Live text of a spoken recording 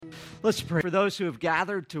Let's pray. For those who have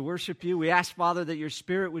gathered to worship you, we ask, Father, that your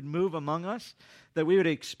Spirit would move among us, that we would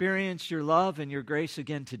experience your love and your grace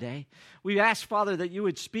again today. We ask, Father, that you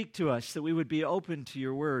would speak to us, that we would be open to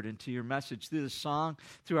your word and to your message through the song,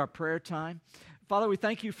 through our prayer time. Father, we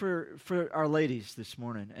thank you for our ladies this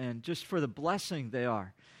morning and just for the blessing they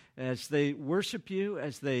are as they worship you,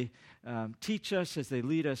 as they teach us, as they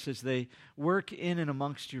lead us, as they work in and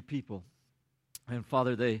amongst your people. And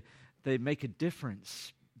Father, they make a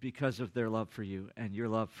difference because of their love for you and your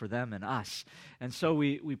love for them and us. And so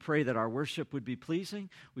we pray that our worship would be pleasing.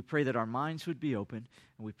 We pray that our minds would be open.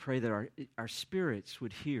 And we pray that our spirits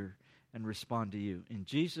would hear and respond to you. In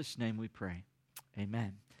Jesus' name we pray.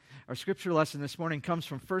 Amen. Our scripture lesson this morning comes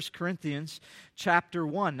from 1 Corinthians chapter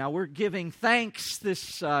 1. Now we're giving thanks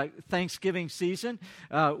this Thanksgiving season.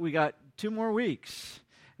 We got 2 more weeks.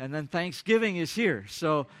 And then Thanksgiving is here.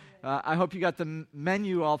 So I hope you got the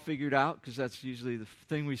menu all figured out, because that's usually the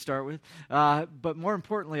thing we start with. But more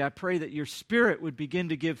importantly, I pray that your spirit would begin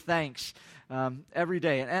to give thanks every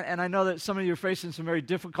day. And I know that some of you are facing some very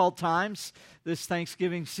difficult times this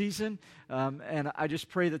Thanksgiving season. And I just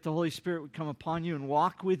pray that the Holy Spirit would come upon you and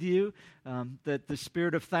walk with you, that the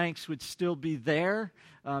spirit of thanks would still be there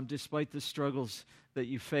despite the struggles that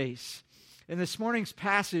you face. In this morning's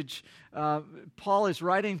passage, Paul is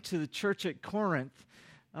writing to the church at Corinth.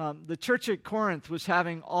 The church at Corinth was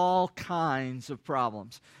having all kinds of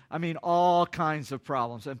problems. I mean, all kinds of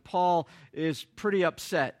problems. And Paul is pretty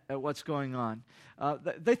upset at what's going on.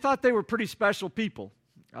 They thought they were pretty special people.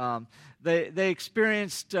 They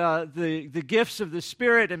experienced the gifts of the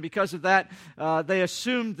Spirit, and because of that, they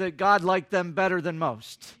assumed that God liked them better than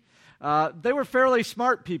most. They were fairly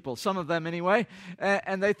smart people, some of them anyway,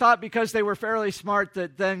 and they thought because they were fairly smart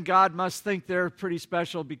that then God must think they're pretty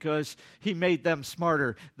special because he made them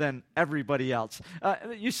smarter than everybody else.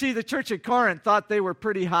 You see, the church at Corinth thought they were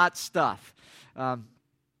pretty hot stuff. And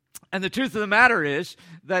the truth of the matter is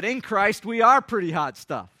that in Christ we are pretty hot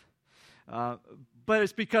stuff. But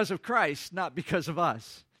it's because of Christ, not because of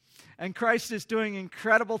us. And Christ is doing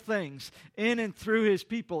incredible things in and through his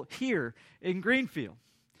people here in Greenfield.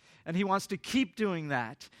 And he wants to keep doing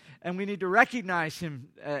that. And we need to recognize him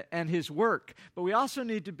and his work. But we also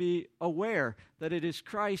need to be aware that it is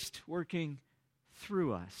Christ working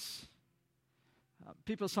through us.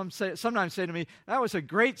 People sometimes say to me, "That was a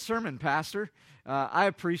great sermon, Pastor." I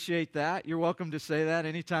appreciate that. You're welcome to say that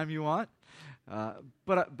anytime you want.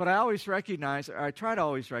 But I always recognize, or I try to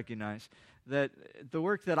always recognize, that the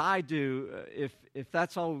work that I do, if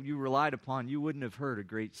that's all you relied upon, you wouldn't have heard a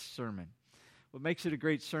great sermon. What makes it a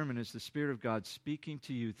great sermon is the Spirit of God speaking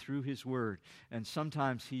to you through his word. And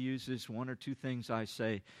sometimes he uses 1 or 2 things I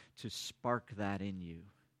say to spark that in you.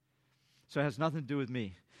 So it has nothing to do with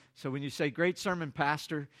me. So when you say, "Great sermon,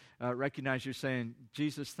 Pastor," recognize you're saying,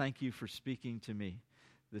 "Jesus, thank you for speaking to me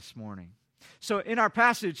this morning." So in our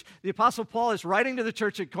passage, the Apostle Paul is writing to the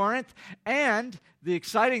church at Corinth, and the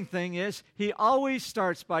exciting thing is he always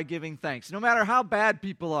starts by giving thanks. No matter how bad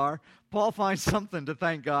people are, Paul finds something to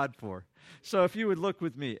thank God for. So if you would look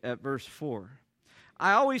with me at verse 4.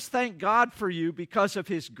 "I always thank God for you because of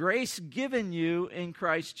his grace given you in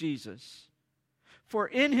Christ Jesus. For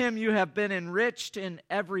in him you have been enriched in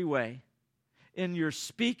every way, in your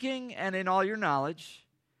speaking and in all your knowledge,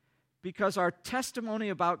 because our testimony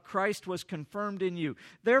about Christ was confirmed in you.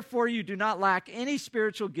 Therefore you do not lack any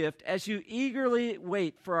spiritual gift as you eagerly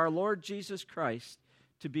wait for our Lord Jesus Christ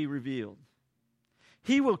to be revealed.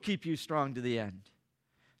 He will keep you strong to the end,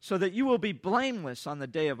 so that you will be blameless on the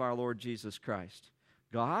day of our Lord Jesus Christ.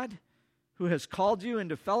 God, who has called you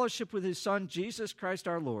into fellowship with his Son, Jesus Christ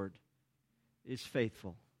our Lord, is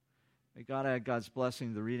faithful." May God add God's blessing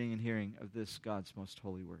to the reading and hearing of this God's most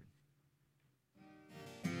holy word.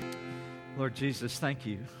 Lord Jesus, thank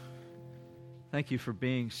you. Thank you for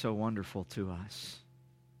being so wonderful to us.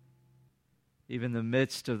 Even in the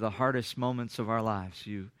midst of the hardest moments of our lives,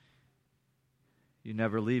 you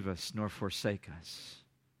never leave us nor forsake us.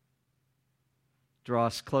 Draw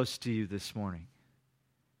us close to you this morning.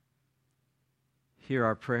 Hear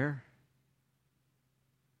our prayer.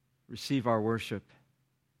 Receive our worship.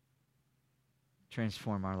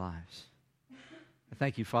 Transform our lives. I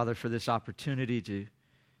thank you, Father, for this opportunity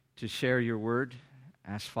to share your word.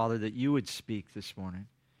 Ask, Father, that you would speak this morning,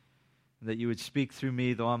 that you would speak through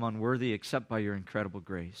me, though I'm unworthy, except by your incredible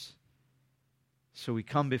grace. So we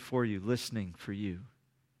come before you, listening for you.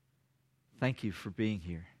 Thank you for being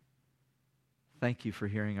here. Thank you for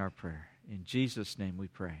hearing our prayer. In Jesus' name we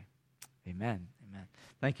pray. Amen. Amen.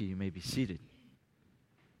 Thank you. You may be seated.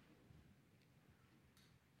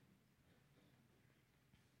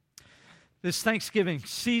 This Thanksgiving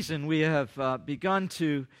season, we have begun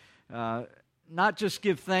to not just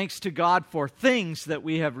give thanks to God for things that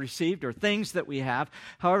we have received or things that we have.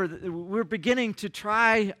 However, we're beginning to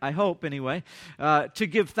try, I hope anyway, to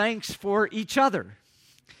give thanks for each other.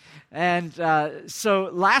 And so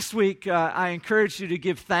last week, I encouraged you to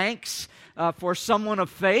give thanks for someone of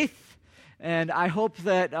faith. And I hope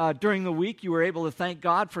that during the week you were able to thank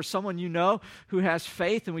God for someone you know who has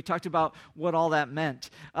faith, and we talked about what all that meant.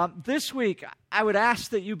 This week, I would ask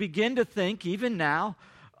that you begin to think, even now,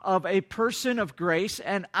 of a person of grace,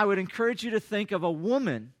 and I would encourage you to think of a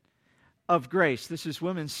woman of grace. This is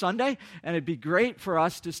Women's Sunday, and it'd be great for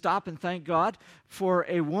us to stop and thank God for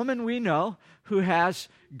a woman we know who has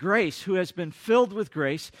grace, who has been filled with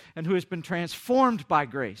grace, and who has been transformed by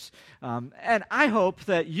grace. And I hope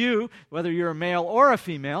that you, whether you're a male or a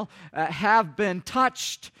female, have been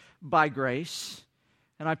touched by grace,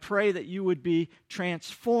 and I pray that you would be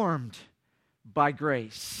transformed by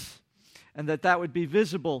grace, and that would be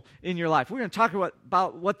visible in your life. We're going to talk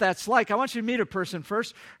about what that's like. I want you to meet a person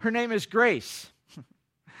first. Her name is Grace.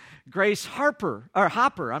 Grace Hopper,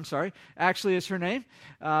 actually is her name.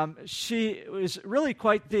 She was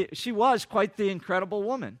quite the incredible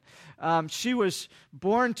woman. She was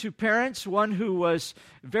born to parents, one who was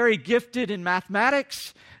very gifted in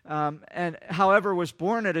mathematics, and however was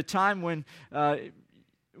born at a time when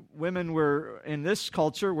women were, in this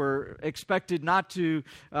culture, were expected not to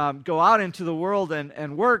go out into the world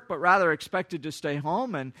and work, but rather expected to stay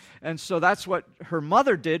home. And so that's what her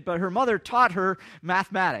mother did, but her mother taught her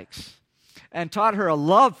mathematics and taught her a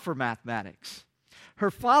love for mathematics. Her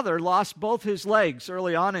father lost both his legs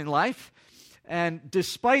early on in life, and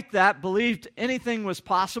despite that, believed anything was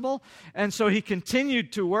possible, and so he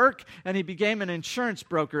continued to work, and he became an insurance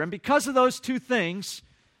broker. And because of those two things,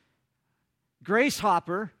 Grace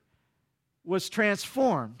Hopper was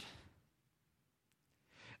transformed,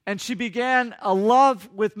 and she began a love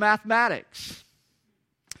with mathematics.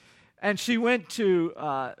 And she went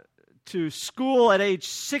to school at age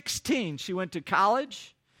 16. She went to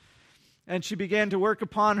college, and she began to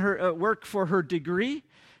work for her degree.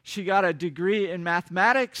 She got a degree in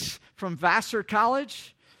mathematics from Vassar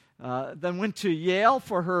College. Then went to Yale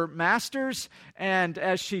for her master's, and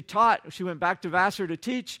as she taught, she went back to Vassar to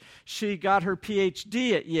teach. She got her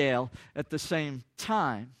PhD at Yale at the same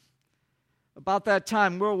time. About that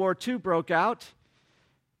time, World War II broke out,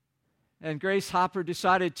 and Grace Hopper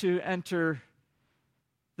decided to enter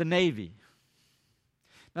the Navy.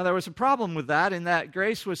 Now, there was a problem with that, in that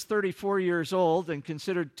Grace was 34 years old and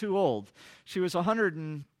considered too old. She was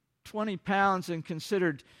 120 pounds and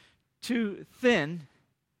considered too thin.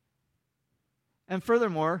 And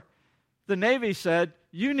furthermore, the Navy said,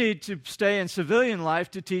 you need to stay in civilian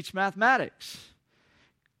life to teach mathematics.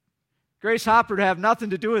 Grace Hopper to have nothing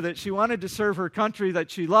to do with it. She wanted to serve her country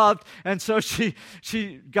that she loved, and so she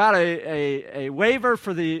got a waiver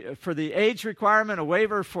for the age requirement, a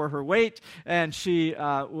waiver for her weight, and she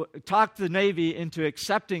talked the Navy into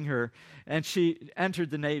accepting her, and she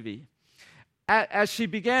entered the Navy. As she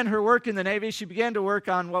began her work in the Navy, she began to work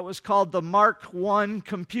on what was called the Mark I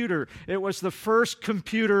computer. It was the first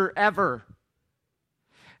computer ever.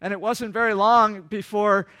 And it wasn't very long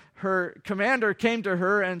before her commander came to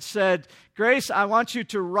her and said, Grace, I want you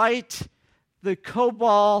to write the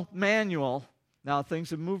COBOL manual. Now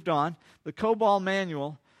things have moved on. The COBOL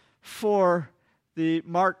manual for the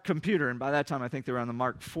Mark computer. And by that time, I think they were on the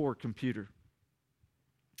Mark IV computer,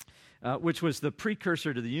 which was the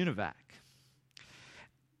precursor to the UNIVAC.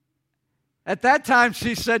 At that time,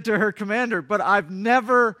 she said to her commander, but I've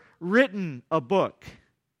never written a book.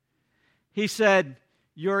 He said,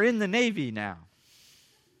 you're in the Navy now.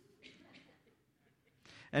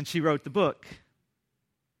 And she wrote the book.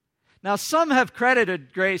 Now, some have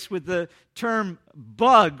credited Grace with the term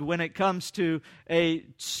bug when it comes to a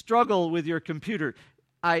struggle with your computer,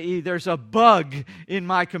 i.e., there's a bug in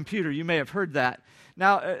my computer. You may have heard that.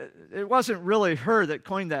 Now, it wasn't really her that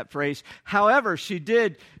coined that phrase. However, she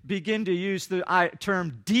did begin to use the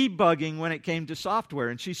term debugging when it came to software,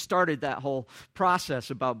 and she started that whole process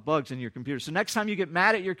about bugs in your computer. So next time you get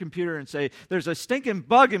mad at your computer and say, there's a stinking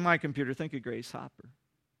bug in my computer, think of Grace Hopper.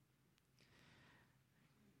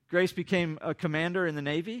 Grace became a commander in the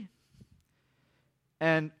Navy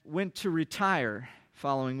and went to retire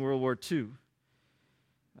following World War II.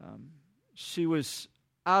 She was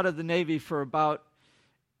out of the Navy for about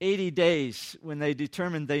 80 days when they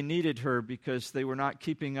determined they needed her because they were not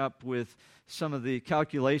keeping up with some of the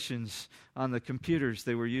calculations on the computers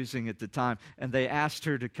they were using at the time, and they asked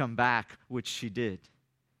her to come back, which she did.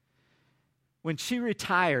 When she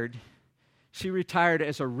retired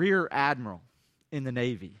as a rear admiral in the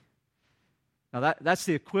Navy. Now that's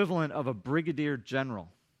the equivalent of a brigadier general.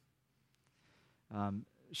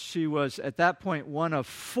 She was, at that point, one of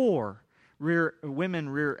 4 women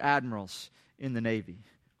rear admirals in the Navy.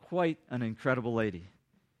 Quite an incredible lady.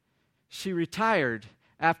 She retired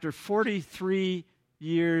after 43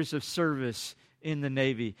 years of service in the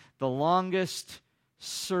Navy, the longest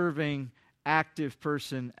serving active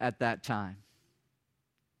person at that time.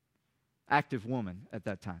 Active woman at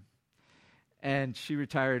that time. And she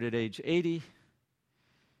retired at age 80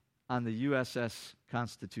 on the USS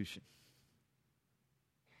Constitution.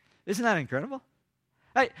 Isn't that incredible?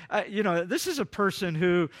 This is a person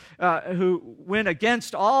who went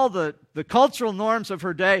against all the cultural norms of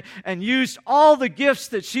her day and used all the gifts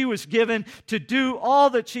that she was given to do all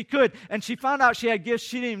that she could. And she found out she had gifts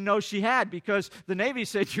she didn't even know she had, because the Navy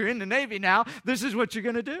said, you're in the Navy now, this is what you're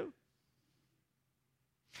going to do.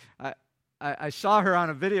 I saw her on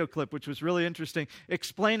a video clip, which was really interesting,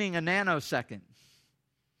 explaining a nanosecond.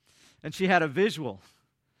 And she had a visual.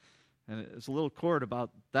 And it was a little cord about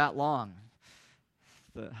that long.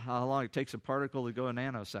 How long it takes a particle to go a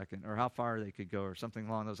nanosecond, or how far they could go, or something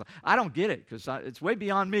along those lines. I don't get it, because it's way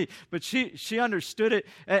beyond me. But she understood it,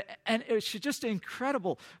 and it was just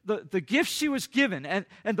incredible. The gifts she was given, and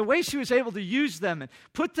the way she was able to use them and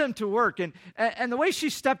put them to work, and the way she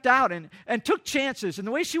stepped out and took chances, and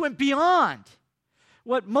the way she went beyond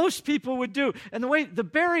what most people would do, and the way the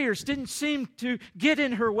barriers didn't seem to get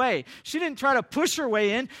in her way. She didn't try to push her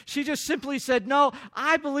way in. She just simply said, no,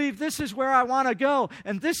 I believe this is where I want to go,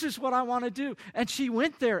 and this is what I want to do. And she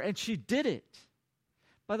went there, and she did it.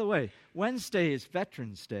 By the way, Wednesday is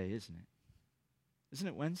Veterans Day, isn't it? Isn't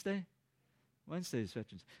it Wednesday? Wednesday is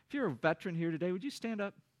Veterans. If you're a veteran here today, would you stand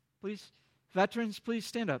up, please? Veterans, please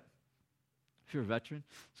stand up. If you're a veteran,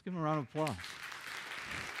 let's give them a round of applause.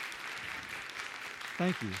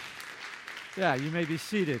 Thank you. Yeah, you may be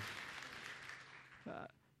seated.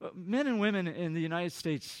 Men and women in the United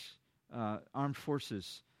States Armed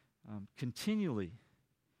Forces continually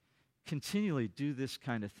do this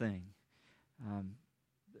kind of thing.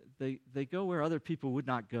 They go where other people would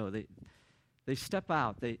not go. They step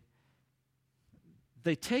out.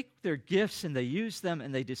 They take their gifts and they use them,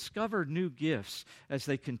 and they discover new gifts as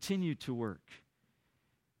they continue to work.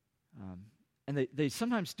 And they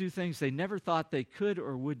sometimes do things they never thought they could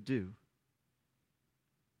or would do.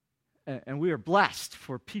 And we are blessed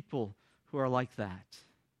for people who are like that.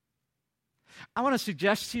 I want to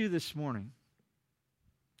suggest to you this morning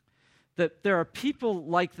that there are people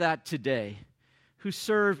like that today who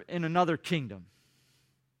serve in another kingdom.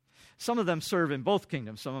 Some of them serve in both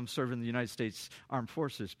kingdoms. Some of them serve in the United States Armed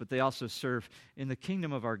Forces, but they also serve in the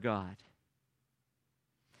kingdom of our God.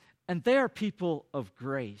 And they are people of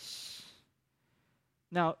grace.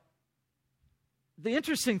 Now, the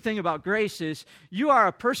interesting thing about grace is you are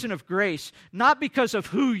a person of grace not because of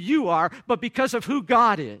who you are, but because of who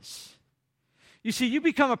God is. You see, you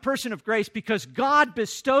become a person of grace because God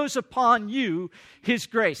bestows upon you His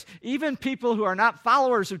grace. Even people who are not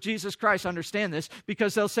followers of Jesus Christ understand this,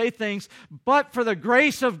 because they'll say things, but for the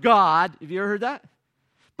grace of God. Have you ever heard that?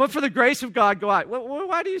 But for the grace of God, go out. Well,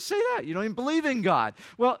 why do you say that? You don't even believe in God.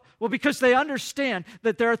 Well, because they understand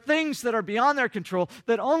that there are things that are beyond their control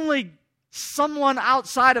that only someone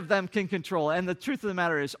outside of them can control. And the truth of the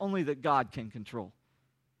matter is only that God can control.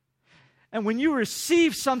 And when you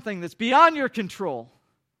receive something that's beyond your control,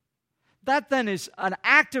 that then is an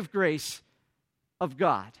act of grace of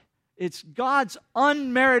God. It's God's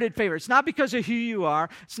unmerited favor. It's not because of who you are.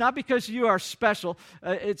 It's not because you are special.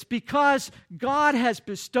 It's because God has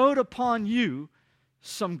bestowed upon you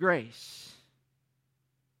some grace.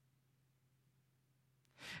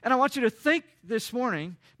 And I want you to think this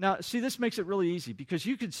morning. Now, see, this makes it really easy, because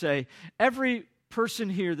you could say every person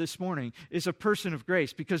here this morning is a person of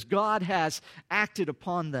grace because God has acted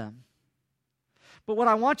upon them. But what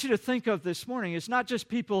I want you to think of this morning is not just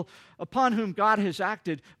people upon whom God has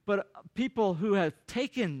acted, but people who have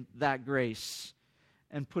taken that grace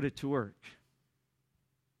and put it to work.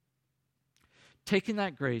 Taken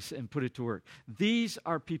that grace and put it to work. These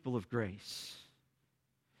are people of grace.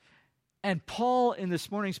 And Paul, in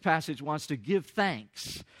this morning's passage, wants to give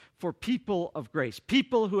thanks for people of grace,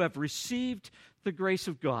 people who have received the grace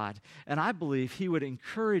of God. And I believe he would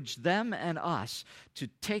encourage them and us to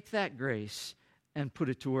take that grace and put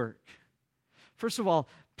it to work. First of all,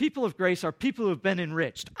 people of grace are people who have been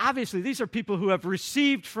enriched. Obviously, these are people who have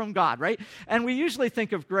received from God, right? And we usually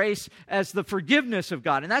think of grace as the forgiveness of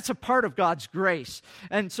God, and that's a part of God's grace.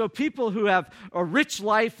 And so people who have a rich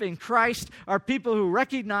life in Christ are people who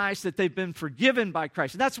recognize that they've been forgiven by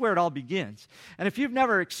Christ. And that's where it all begins. And if you've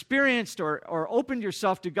never experienced or opened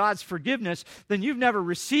yourself to God's forgiveness, then you've never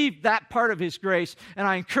received that part of His grace. And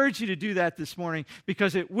I encourage you to do that this morning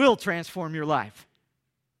because it will transform your life.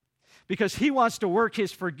 Because He wants to work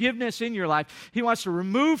His forgiveness in your life. He wants to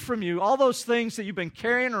remove from you all those things that you've been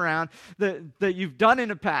carrying around that you've done in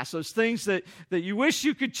the past, those things that you wish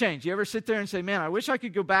you could change. You ever sit there and say, man, I wish I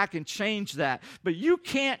could go back and change that. But you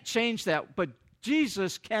can't change that, but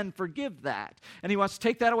Jesus can forgive that. And He wants to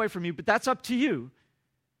take that away from you, but that's up to you.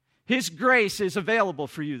 His grace is available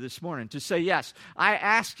for you this morning to say, yes, I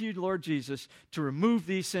ask you, Lord Jesus, to remove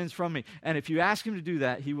these sins from me. And if you ask Him to do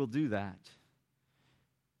that, He will do that.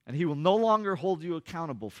 And He will no longer hold you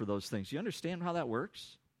accountable for those things. You understand how that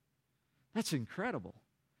works? That's incredible.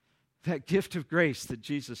 That gift of grace that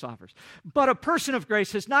Jesus offers. But a person of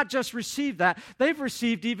grace has not just received that, they've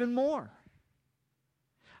received even more.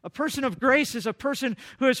 A person of grace is a person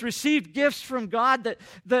who has received gifts from God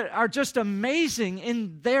that are just amazing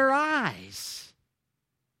in their eyes.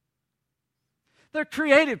 They're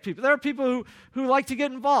creative people. There are people who like to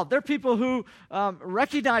get involved. There are people who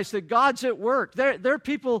recognize that God's at work. There are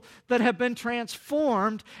people that have been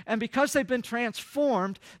transformed, and because they've been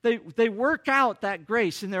transformed, they work out that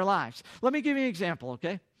grace in their lives. Let me give you an example,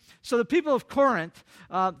 okay? So the people of Corinth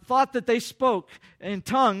thought that they spoke in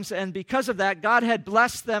tongues, and because of that, God had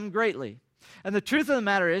blessed them greatly. And the truth of the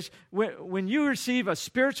matter is, when you receive a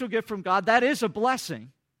spiritual gift from God, that is a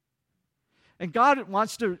blessing. And God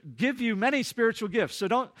wants to give you many spiritual gifts. So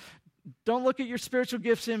don't look at your spiritual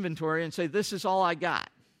gifts inventory and say, this is all I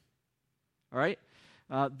got. All right?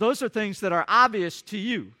 Those are things that are obvious to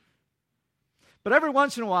you. But every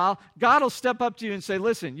once in a while, God will step up to you and say,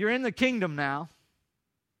 listen, you're in the kingdom now.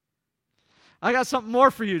 I got something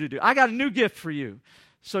more for you to do. I got a new gift for you.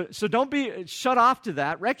 So don't be shut off to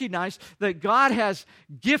that. Recognize that God has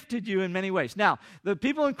gifted you in many ways. Now, the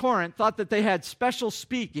people in Corinth thought that they had special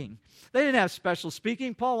speaking. They didn't have special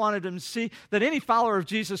speaking. Paul wanted them to see that any follower of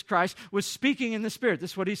Jesus Christ was speaking in the Spirit.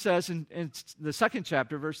 This is what he says in the 2nd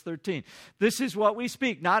chapter, verse 13. This is what we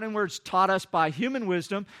speak, not in words taught us by human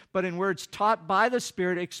wisdom, but in words taught by the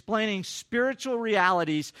Spirit, explaining spiritual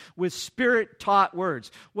realities with Spirit-taught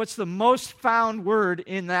words. What's the most found word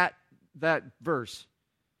in that verse?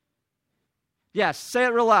 Yes, say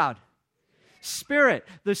it real loud. Spirit.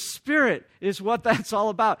 The Spirit is what that's all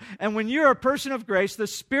about. And when you're a person of grace, the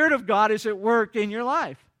Spirit of God is at work in your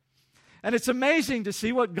life. And it's amazing to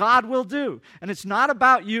see what God will do. And it's not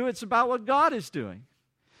about you, it's about what God is doing.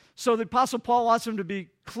 So the Apostle Paul wants them to be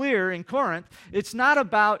clear in Corinth. It's not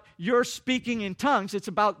about your speaking in tongues. It's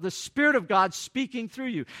about the Spirit of God speaking through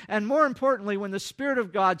you. And more importantly, when the Spirit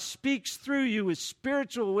of God speaks through you with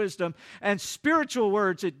spiritual wisdom and spiritual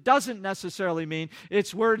words, it doesn't necessarily mean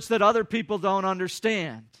it's words that other people don't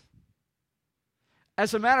understand.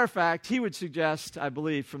 As a matter of fact, he would suggest, I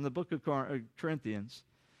believe, from the book of Corinthians,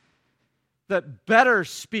 that better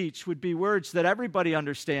speech would be words that everybody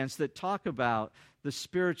understands that talk about the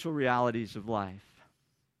spiritual realities of life.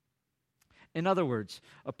 In other words,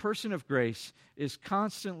 a person of grace is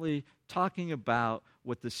constantly talking about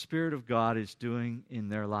what the Spirit of God is doing in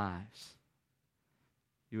their lives.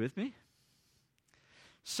 You with me?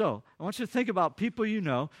 So, I want you to think about people you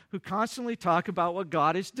know who constantly talk about what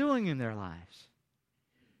God is doing in their lives.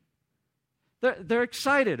 They're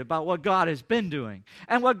excited about what God has been doing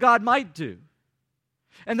and what God might do.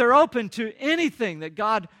 And they're open to anything that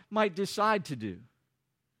God might decide to do.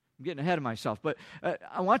 I'm getting ahead of myself, but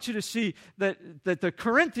I want you to see that the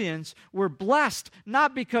Corinthians were blessed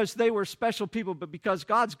not because they were special people, but because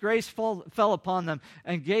God's grace fell upon them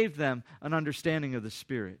and gave them an understanding of the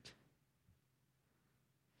Spirit.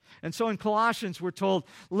 And so in Colossians, we're told,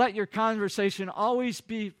 let your conversation always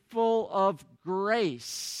be full of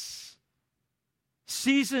grace,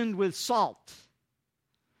 seasoned with salt,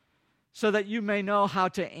 so that you may know how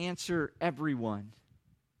to answer everyone.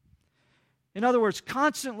 In other words,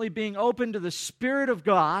 constantly being open to the Spirit of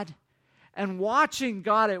God and watching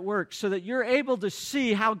God at work so that you're able to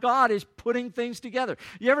see how God is putting things together.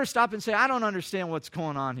 You ever stop and say, I don't understand what's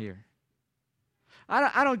going on here.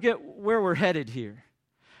 I don't get where we're headed here.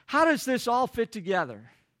 How does this all fit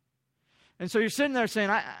together? And so you're sitting there saying,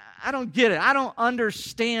 I don't get it. I don't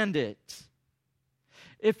understand it.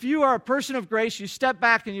 If you are a person of grace, you step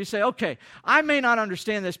back and you say, okay, I may not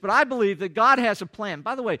understand this, but I believe that God has a plan.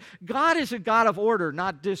 By the way, God is a God of order,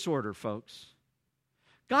 not disorder, folks.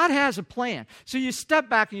 God has a plan. So you step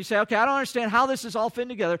back and you say, okay, I don't understand how this is all fitting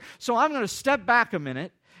together, so I'm going to step back a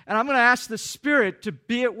minute, and I'm going to ask the Spirit to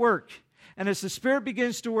be at work. And as the Spirit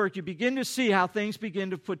begins to work, you begin to see how things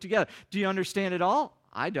begin to put together. Do you understand it all?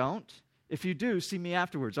 I don't. If you do, see me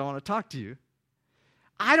afterwards. I want to talk to you.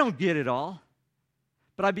 I don't get it all.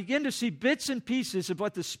 But I begin to see bits and pieces of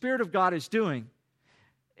what the Spirit of God is doing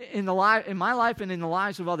in my life and in the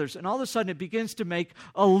lives of others. And all of a sudden, it begins to make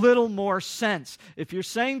a little more sense. If you're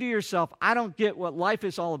saying to yourself, I don't get what life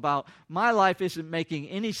is all about, my life isn't making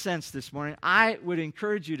any sense this morning, I would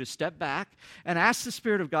encourage you to step back and ask the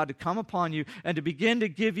Spirit of God to come upon you and to begin to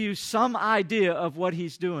give you some idea of what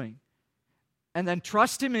He's doing. And then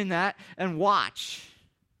trust Him in that and watch.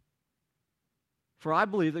 For I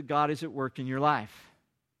believe that God is at work in your life.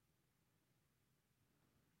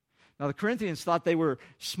 Now, the Corinthians thought they were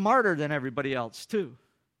smarter than everybody else, too.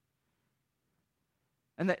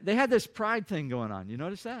 And they had this pride thing going on. You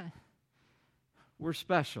notice that? We're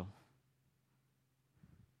special.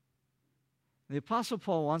 The Apostle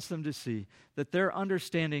Paul wants them to see that their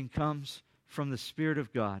understanding comes from the Spirit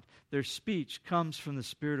of God. Their speech comes from the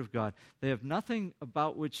Spirit of God. They have nothing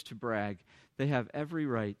about which to brag. They have every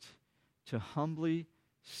right to humbly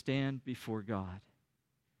stand before God.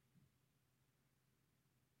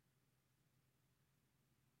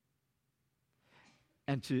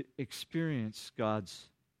 And to experience God's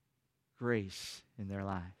grace in their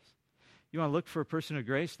lives. You want to look for a person of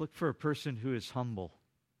grace? Look for a person who is humble.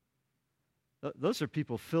 Those are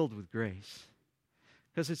people filled with grace.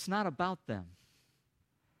 Because it's not about them.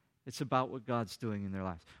 It's about what God's doing in their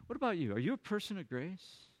lives. What about you? Are you a person of grace?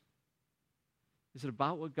 Is it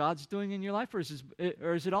about what God's doing in your life, or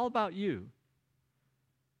is it all about you?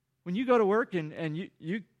 When you go to work and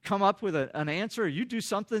you come up with an answer, or you do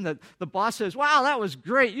something that the boss says, wow, that was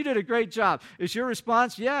great, you did a great job. Is your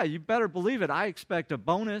response, yeah, you better believe it, I expect a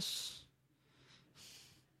bonus?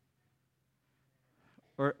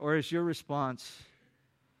 Or is your response,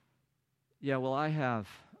 yeah, well, I have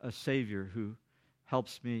a Savior who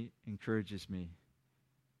helps me, encourages me,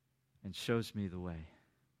 and shows me the way.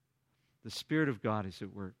 The Spirit of God is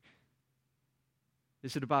at work.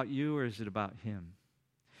 Is it about you, or is it about Him?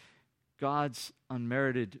 God's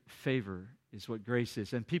unmerited favor is what grace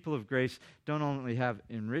is. And people of grace don't only have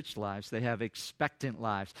enriched lives, they have expectant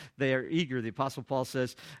lives. They are eager. The Apostle Paul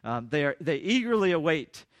says they eagerly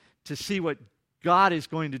await to see what God is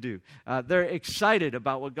going to do. They're excited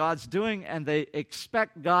about what God's doing, and they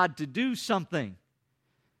expect God to do something.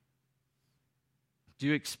 Do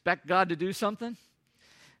you expect God to do something?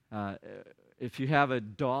 If you have a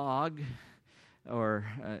dog, or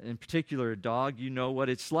in particular a dog, you know what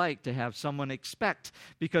it's like to have someone expect.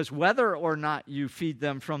 Because whether or not you feed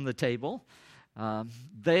them from the table,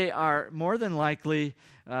 they are more than likely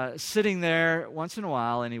sitting there once in a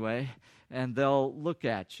while anyway, and they'll look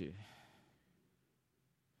at you.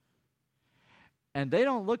 And they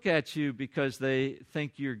don't look at you because they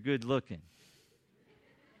think you're good looking.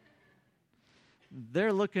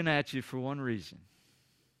 They're looking at you for one reason.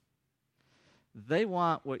 They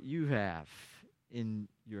want what you have in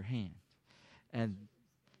your hand. And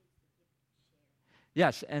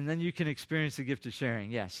yes, and then you can experience the gift of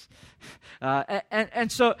sharing, yes.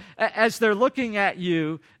 And so as they're looking at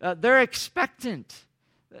you, they're expectant.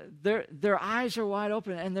 Their eyes are wide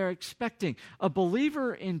open, and they're expecting. A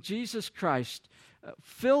believer in Jesus Christ,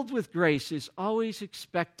 filled with grace, is always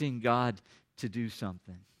expecting God to do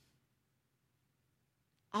something.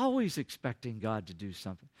 Always expecting God to do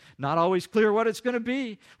something. Not always clear what it's going to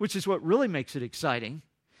be, which is what really makes it exciting,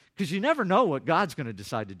 because you never know what God's going to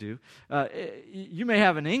decide to do. You may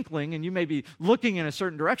have an inkling, and you may be looking in a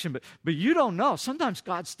certain direction, but you don't know. Sometimes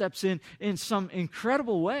God steps in some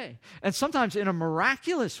incredible way, and sometimes in a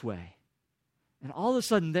miraculous way. And all of a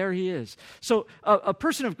sudden, there He is. So a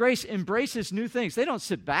person of grace embraces new things. They don't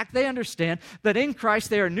sit back. They understand that in Christ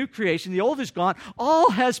they are a new creation. The old is gone.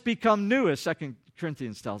 All has become new, as 2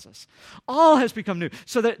 Corinthians tells us. All has become new.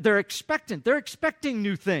 So they're expectant. They're expecting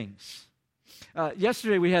new things.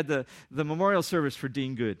 Yesterday we had the memorial service for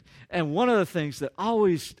Dean Good. And one of the things that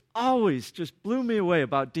always just blew me away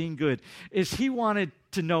about Dean Good is he wanted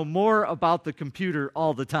to know more about the computer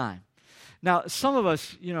all the time. Now, some of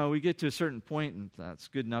us, we get to a certain point, and that's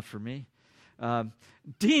good enough for me.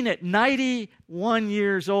 Dean, at 91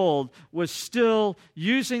 years old, was still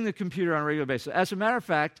using the computer on a regular basis. As a matter of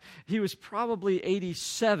fact, he was probably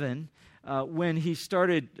 87 when he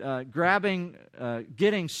started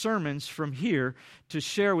getting sermons from here to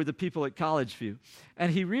share with the people at College View.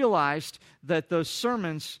 And he realized that those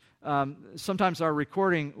sermons sometimes our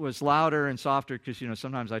recording was louder and softer because,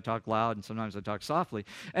 sometimes I talk loud and sometimes I talk softly.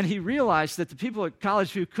 And he realized that the people at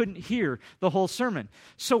College View couldn't hear the whole sermon.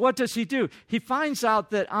 So what does he do? He finds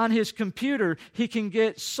out that on his computer, he can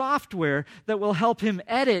get software that will help him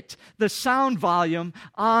edit the sound volume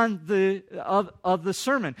of the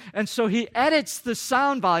sermon. And so he edits the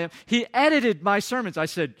sound volume. He edited my sermons. I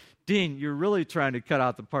said, Dean, you're really trying to cut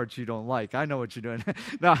out the parts you don't like. I know what you're doing.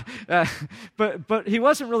 No, but he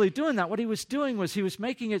wasn't really doing that. What he was doing was he was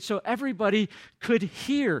making it so everybody could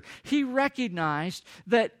hear. He recognized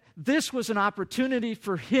that this was an opportunity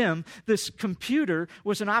for him, this computer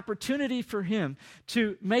was an opportunity for him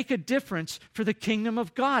to make a difference for the kingdom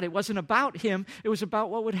of God. It wasn't about him, it was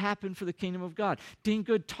about what would happen for the kingdom of God. Dean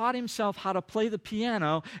Good taught himself how to play the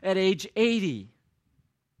piano at age 80.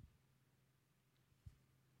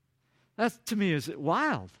 That, to me, is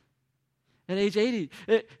wild. At age 80,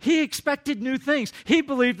 he expected new things. He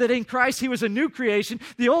believed that in Christ he was a new creation.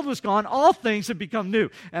 The old was gone. All things had become new.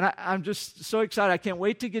 And I'm just so excited. I can't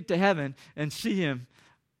wait to get to heaven and see him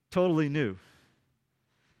totally new.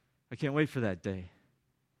 I can't wait for that day.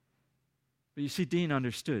 But you see, Dean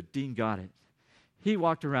understood. Dean got it. He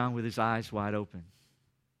walked around with his eyes wide open,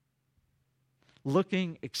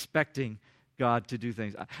 looking, expecting God to do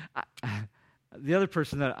things. The other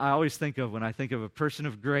person that I always think of when I think of a person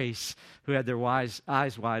of grace who had their eyes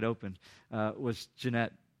wide open was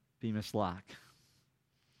Jeanette Bemis Locke.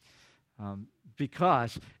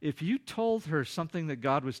 Because if you told her something that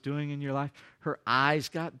God was doing in your life, her eyes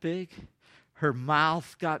got big, her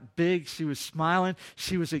mouth got big, she was smiling,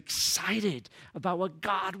 she was excited about what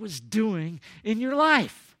God was doing in your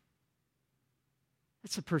life.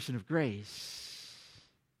 That's a person of grace.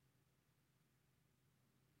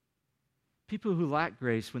 People who lack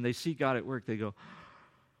grace, when they see God at work, they go,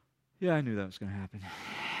 yeah, I knew that was going to happen.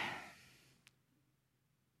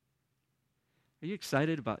 Are you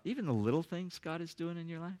excited about even the little things God is doing in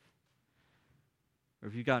your life? Or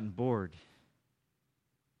have you gotten bored?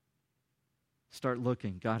 Start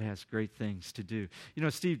looking. God has great things to do.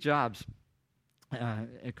 Steve Jobs,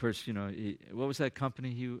 of course, what was that company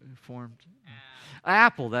he formed?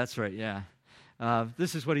 Apple, that's right, yeah.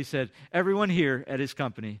 This is what he said. Everyone here at his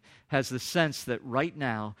company has the sense that right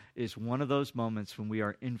now is one of those moments when we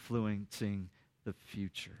are influencing the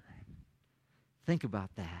future. Think about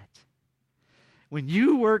that. When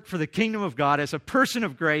you work for the kingdom of God as a person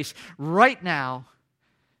of grace right now,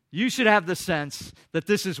 you should have the sense that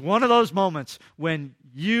this is one of those moments when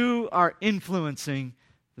you are influencing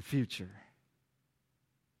the future.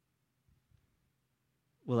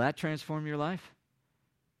 Will that transform your life?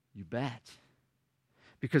 You bet.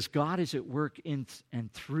 Because God is at work in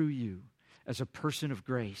and through you as a person of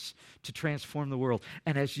grace to transform the world.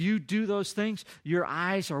 And as you do those things, your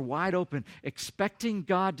eyes are wide open, expecting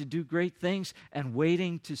God to do great things and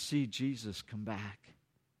waiting to see Jesus come back.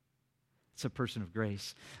 It's a person of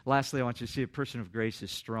grace. Lastly, I want you to see a person of grace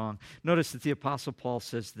is strong. Notice that the Apostle Paul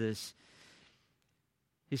says this.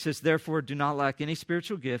 He says, therefore, do not lack any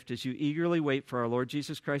spiritual gift as you eagerly wait for our Lord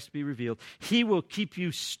Jesus Christ to be revealed. He will keep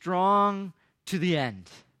you strong to the end.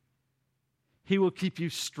 He will keep you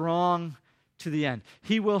strong to the end.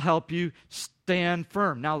 He will help you stand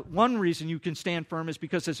firm. Now, one reason you can stand firm is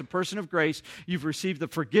because as a person of grace, you've received the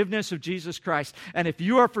forgiveness of Jesus Christ. And if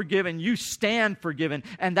you are forgiven, you stand forgiven.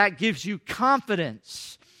 And that gives you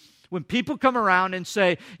confidence. When people come around and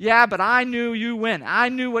say, yeah, but I knew you win. I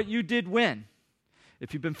knew what you did win.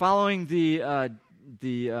 If you've been following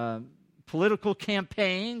the political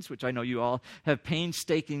campaigns, which I know you all have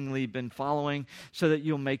painstakingly been following so that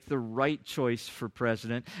you'll make the right choice for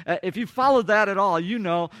president. If you followed that at all, you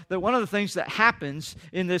know that one of the things that happens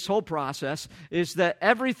in this whole process is that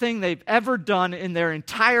everything they've ever done in their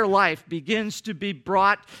entire life begins to be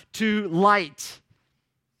brought to light.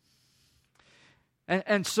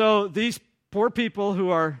 And so these poor people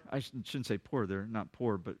who are, I shouldn't say poor, they're not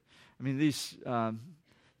poor, but I mean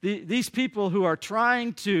these people who are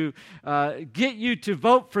trying to get you to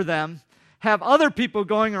vote for them have other people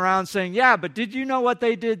going around saying, yeah, but did you know what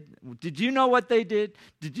they did? Did you know what they did?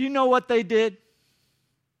 Did you know what they did?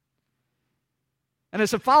 And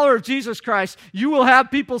as a follower of Jesus Christ, you will have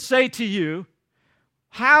people say to you,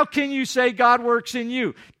 how can you say God works in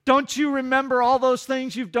you? Don't you remember all those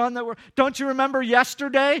things you've done don't you remember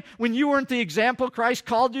yesterday when you weren't the example Christ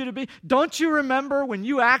called you to be? Don't you remember when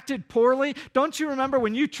you acted poorly? Don't you remember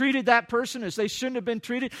when you treated that person as they shouldn't have been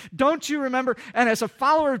treated? Don't you remember? And as a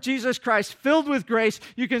follower of Jesus Christ, filled with grace,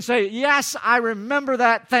 you can say, yes, I remember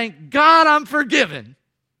that. Thank God I'm forgiven.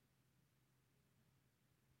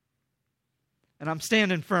 And I'm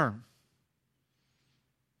standing firm.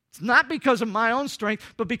 It's not because of my own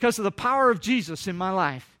strength, but because of the power of Jesus in my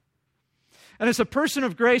life. And as a person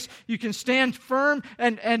of grace, you can stand firm,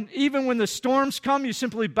 and even when the storms come, you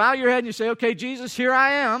simply bow your head and you say, okay, Jesus, here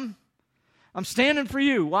I am. I'm standing for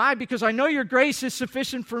you. Why? Because I know your grace is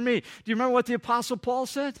sufficient for me. Do you remember what the Apostle Paul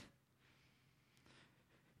said?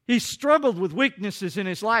 He struggled with weaknesses in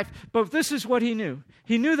his life, but this is what he knew.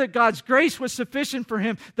 He knew that God's grace was sufficient for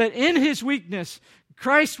him, that in his weakness,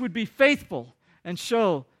 Christ would be faithful and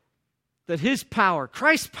show that his power,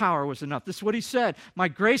 Christ's power, was enough. This is what he said. My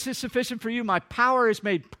grace is sufficient for you. My power is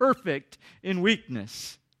made perfect in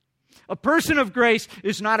weakness. A person of grace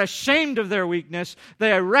is not ashamed of their weakness.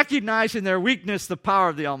 They recognize in their weakness the power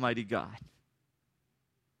of the Almighty God.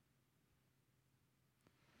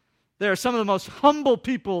 They are some of the most humble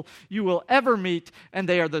people you will ever meet, and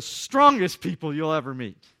they are the strongest people you'll ever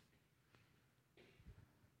meet.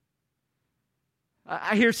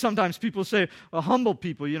 I hear sometimes people say, well, humble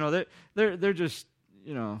people, they're just,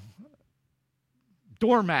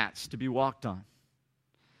 doormats to be walked on.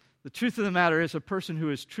 The truth of the matter is, a person who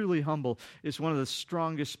is truly humble is one of the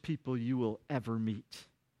strongest people you will ever meet.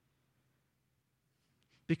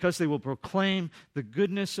 Because they will proclaim the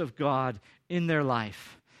goodness of God in their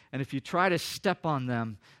life. And if you try to step on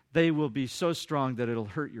them, they will be so strong that it'll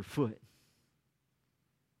hurt your foot.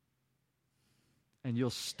 And you'll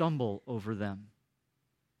stumble over them.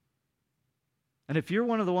 And if you're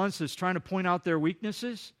one of the ones that's trying to point out their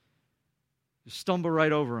weaknesses, you stumble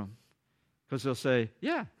right over them. Because they'll say,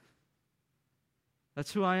 yeah,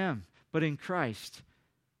 that's who I am. But in Christ,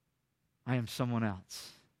 I am someone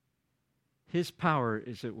else. His power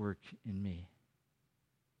is at work in me.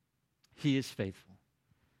 He is faithful.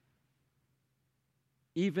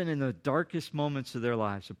 Even in the darkest moments of their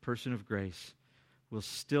lives, a person of grace will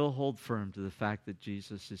still hold firm to the fact that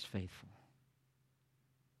Jesus is faithful.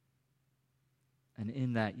 And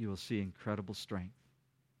in that, you will see incredible strength,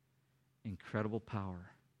 incredible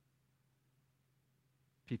power.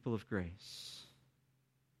 People of grace.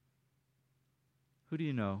 Who do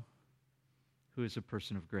you know who is a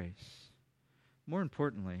person of grace? More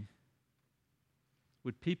importantly,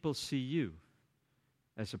 would people see you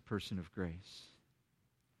as a person of grace?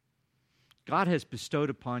 God has bestowed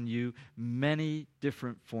upon you many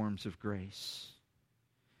different forms of grace.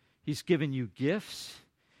 He's given you gifts.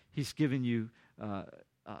 He's given you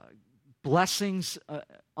blessings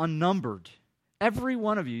unnumbered. Every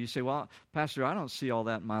one of you. You say, well, Pastor, I don't see all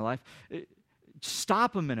that in my life.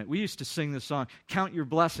 Stop a minute. We used to sing this song, Count Your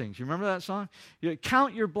Blessings. You remember that song?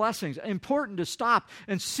 Count your blessings. Important to stop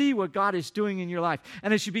and see what God is doing in your life.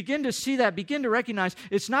 And as you begin to see that, begin to recognize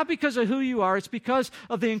it's not because of who you are, it's because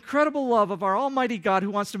of the incredible love of our Almighty God who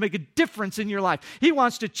wants to make a difference in your life. He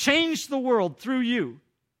wants to change the world through you.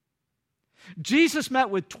 Jesus met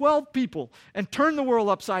with 12 people and turned the world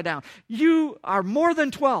upside down. You are more than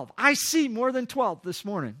 12. I see more than 12 this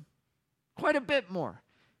morning. Quite a bit more.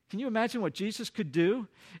 Can you imagine what Jesus could do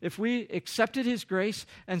if we accepted His grace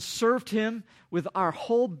and served Him with our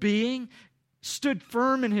whole being, stood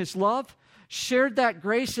firm in His love, shared that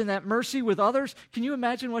grace and that mercy with others? Can you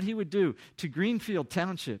imagine what He would do to Greenfield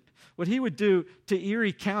Township, what He would do to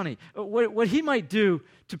Erie County, what He might do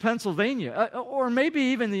to Pennsylvania, or maybe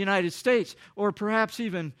even the United States, or perhaps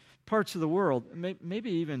even parts of the world,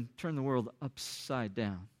 maybe even turn the world upside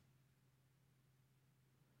down?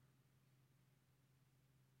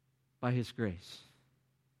 By His grace.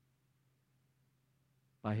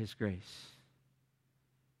 By His grace.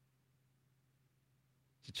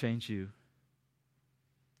 To change you,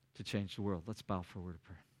 to change the world. Let's bow for a word of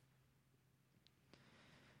prayer.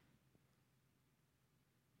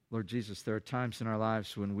 Lord Jesus, there are times in our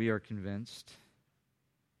lives when we are convinced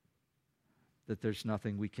that there's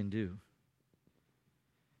nothing we can do.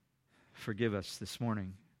 Forgive us this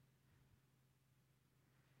morning.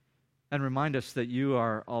 And remind us that you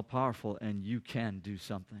are all-powerful and you can do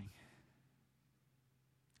something.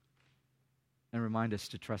 And remind us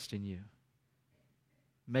to trust in you.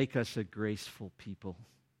 Make us a graceful people.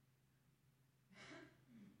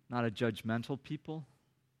 Not a judgmental people,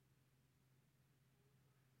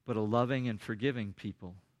 but a loving and forgiving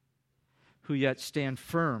people who yet stand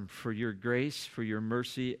firm for your grace, for your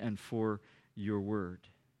mercy, and for your word.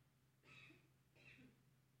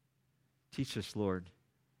 Teach us, Lord,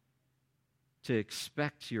 to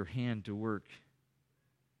expect your hand to work,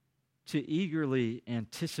 to eagerly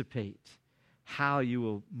anticipate how you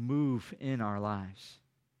will move in our lives,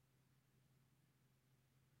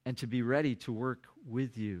 and to be ready to work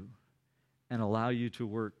with you and allow you to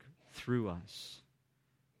work through us.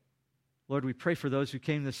 Lord, we pray for those who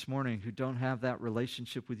came this morning who don't have that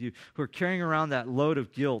relationship with you, who are carrying around that load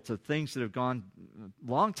of guilt of things that have gone a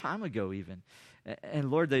long time ago even. And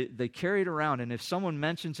Lord, they carry it around, and if someone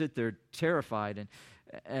mentions it, they're terrified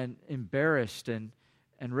and embarrassed and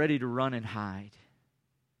ready to run and hide.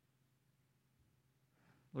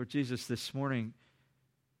 Lord Jesus, this morning,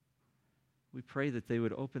 we pray that they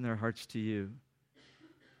would open their hearts to you,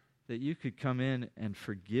 that you could come in and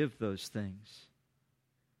forgive those things.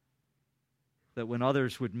 That when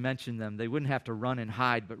others would mention them, they wouldn't have to run and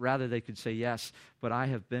hide, but rather they could say, yes, but I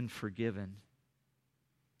have been forgiven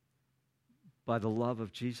by the love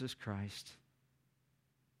of Jesus Christ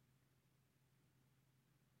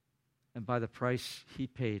and by the price he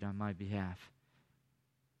paid on my behalf.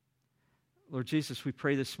 Lord Jesus, we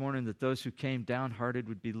pray this morning that those who came downhearted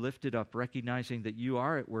would be lifted up, recognizing that you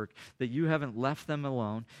are at work, that you haven't left them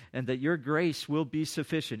alone, and that your grace will be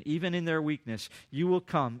sufficient. Even in their weakness, you will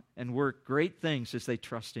come and work great things as they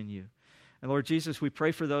trust in you. And Lord Jesus, we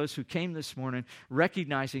pray for those who came this morning,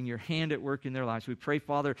 recognizing your hand at work in their lives. We pray,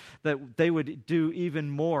 Father, that they would do even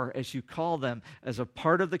more as you call them as a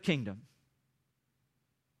part of the kingdom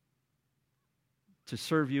to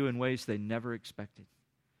serve you in ways they never expected.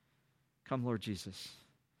 Come, Lord Jesus.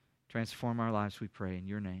 Transform our lives, we pray, in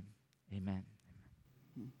your name. Amen.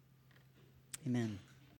 Amen.